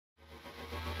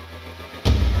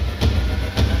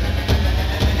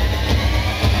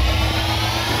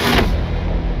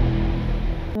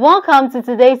Welcome to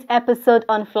today's episode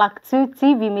on Flag 2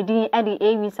 TV. Medin Eddie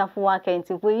Amy Safuwa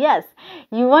Kentipu. Yes,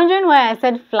 you're wondering why I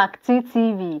said Flag 2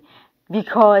 TV.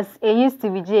 Because it used to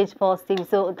be GH Pulse TV.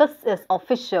 So this is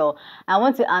official. I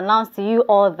want to announce to you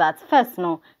all that first,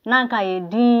 no, Nanka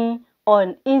Yedi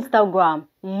on Instagram,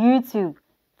 YouTube,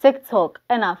 TikTok,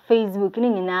 and Facebook.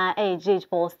 Nina GH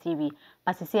Pulse TV.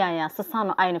 But you see, I am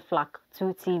Sasano I Flag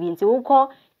 2 TV. So we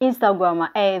call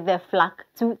Instagram the Flag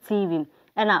 2 TV.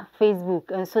 And Facebook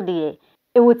and so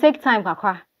it will take time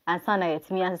kakra and sana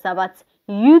it me answer but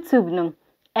YouTube no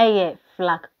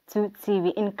Flag 2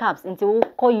 TV in caps until we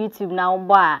call YouTube now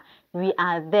boy we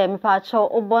are there me pacho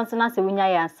obonso na se winya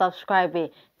ya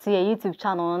subscribe to your YouTube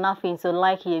channel na fin so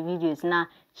like your videos na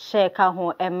share ka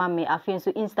ho e ma me afin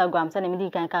so Instagram send me di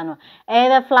kan no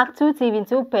the Flag 2 TV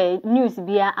until pay news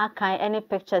bia akan any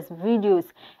pictures videos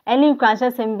any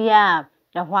crashes bia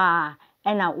ya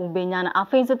and now Ubenyana. I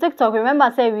think so TikTok.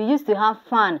 Remember, say we used to have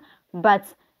fun, but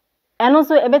and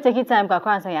also a bit take time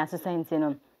to say society.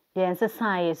 Yeah,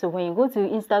 society. So when you go to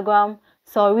Instagram,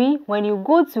 when you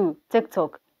go to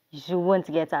TikTok, you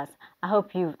won't get us. I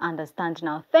hope you understand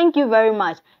now. Thank you very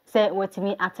much. Say what to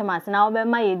me at Thomas. Now, be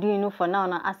my doing for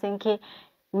now. I think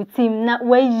with him not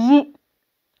way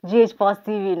GH Pulse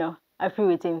TV no. I feel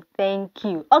with him. Thank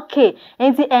you. Okay.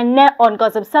 And on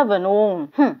gossip 7. Oh,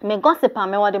 me gossip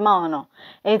me what the man no.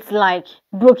 It's like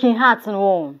broken hearts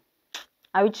no.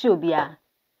 I will show be a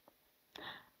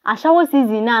shower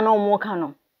season na no more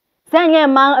kano. Say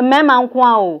man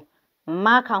kwa o.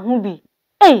 Ma ka hu bi.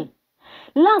 Hey.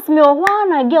 Last me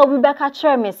one girl be back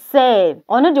at me say,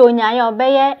 ono de onyaya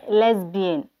obeye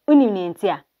lesbian. Unim ni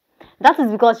ntia. That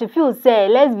is because she feels say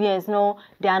lesbians no,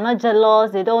 they are not jealous,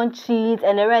 they don't cheat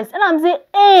and the rest. And I'm saying,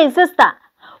 hey sister,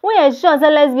 we are sure say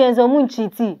lesbians or moon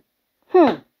cheaty.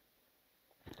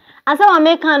 As I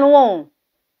make an one.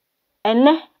 And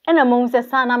among the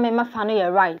son I may my family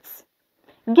your rights.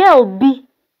 Girl B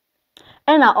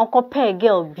and I uncle pay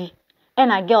girl B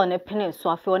and a girl on a penny so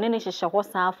I feel any she was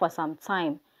for some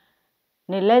time.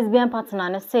 The lesbian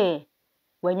partner say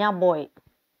when your boy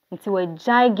into a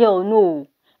giant girl no.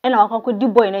 And I'll call the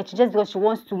boy just because she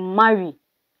wants to marry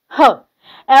her.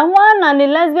 And one and the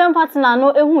lesbian partner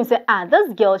know who say,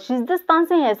 this girl, she's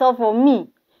distancing herself from me.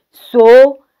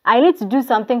 So I need to do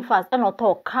something fast and not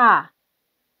talk car.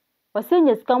 But saying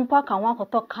just come park and walk or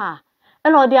talk car.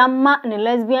 And all their man and the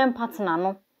lesbian partner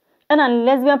no. And the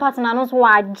lesbian partner knows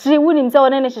why G would himself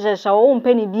and any own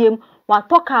penny beam while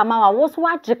talk car mama was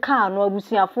what the car no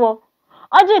busia for.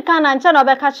 Oji can and channel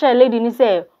back catch a lady ni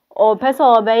say or person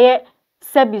obey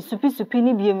Sebi supi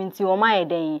ni biominti o my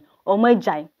day or my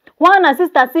jai. One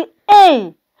sister say,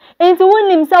 hey, into win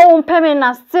himself on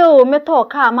payment still me talk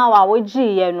car ma wa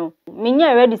ji no. Me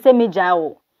nya ready say me jai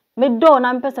me do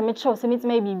na mpesa me chow say me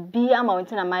maybe be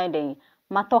amount na my day.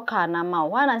 Ma talk car na ma.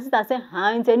 One sister say,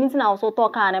 ha, into anything also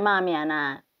talk car na ma me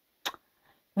ana.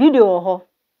 Video ho.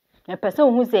 A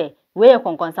person who say, where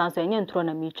you concern so any throw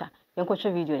na mitra. You watch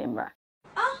a video in bra.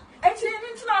 Actually,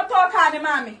 it's not talk car na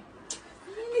mammy.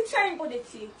 Time for the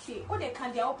tea, or they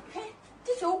can't help.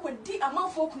 This open deep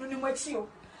amount folk no what you.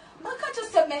 Man can't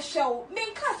just a mess show.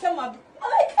 Make us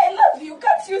like I love you.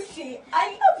 Can't you see?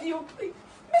 I love you.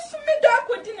 Miss me dark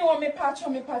would dinner on me patch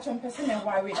on person and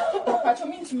worry. Patch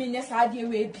mean to me, yes, I dear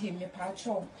way be me patch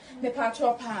on. Me patch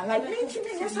up like me to me,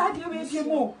 yes, I dear way be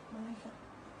more.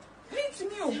 Me to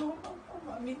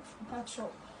me, patch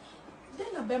up.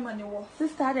 Then a bear money war.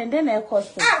 Sister, and then I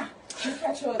cost. Me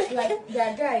patch up like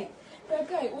that guy. That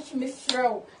guy, which Miss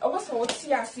Row, I was what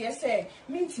say,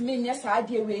 means me, yes, I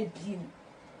dear way be.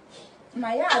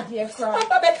 My idea, cry.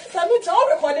 Some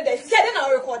recorded it, said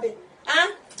I recorded.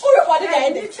 Who recorded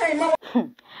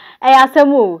it? I asked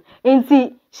her,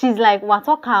 and she's like, what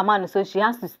talk her man, so she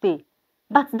has to stay.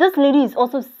 But this lady is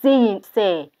also saying,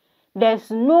 there's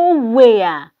no way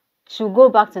she'll go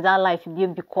back to that life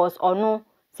because or no,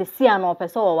 see no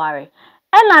person or worry.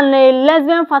 And a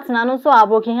lesbian partner no so a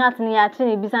broken heart ni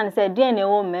actually bisan said DNA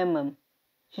won't remember.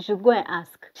 She should go and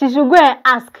ask. She should go and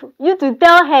ask you to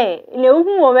tell her. Le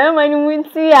who remember you win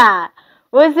tia.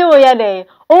 We see we there.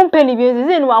 On penny be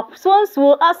say no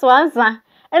so as answer.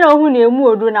 And who na emu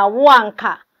odo na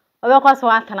wanka. Obekwa so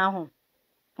atana ho.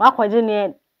 Wakwaje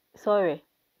ne sorry.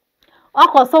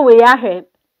 Wakoso we ahwe.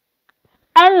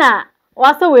 Ena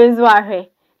waso we nzu ahwe.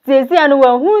 Sisi anu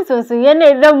who so ye na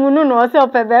edam nu no so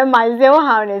pebe ma say what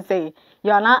how they say.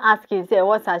 You are not asking say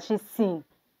what has she seen.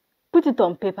 Put it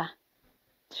on paper.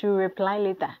 She will reply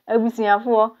later.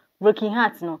 Ebusiafo broken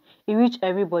heart no. It reach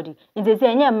everybody. It say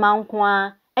enye man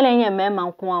kwa, enye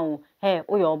man kwa o. Hey,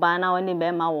 o your ba na oni be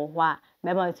ma wo ho a.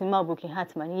 Be ma tuma broken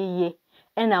heart man ye.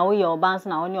 E na o your ba so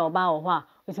na oni oba wo ho a.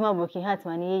 It's more broken heart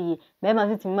man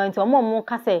men to mind to more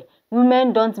say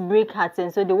women don't break hearts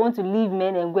and so they want to leave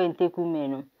men and go and take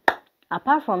women.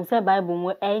 Apart from say Bible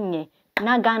mo enye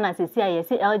na Ghana se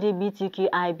say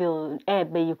LGBTQI bill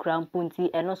be you crampunti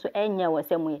and also enye was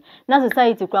same na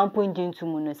society crampun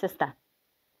jintum no sister.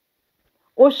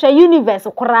 O she universe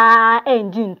kra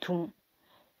enjintum.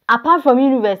 Apart from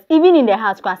universe, even in the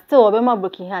house, still obema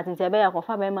broken heart into be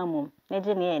akofa be mom.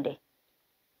 Neje ne ede.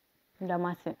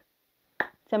 Ndamase.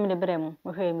 Tell me the bremo.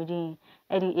 We hear me din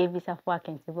Eddie Avisa for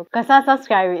Kentibo. Kasa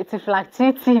subscribe to Flag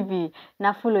 2 TV.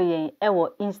 Na follow yen ewo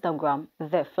Instagram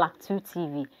the Flag 2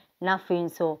 TV. Na fin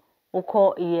so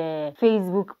oko ye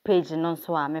Facebook page non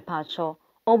so a me pacho.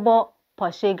 Obo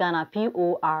Porsche Ghana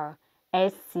PORSCHE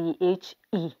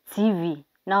TV.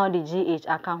 Now the GH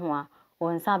aka ho a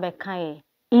won sa be kan.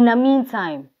 In the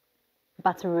meantime,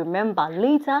 but remember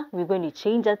later we're going to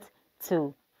change it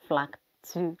to Flag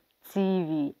 2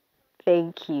 TV.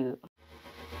 Thank you.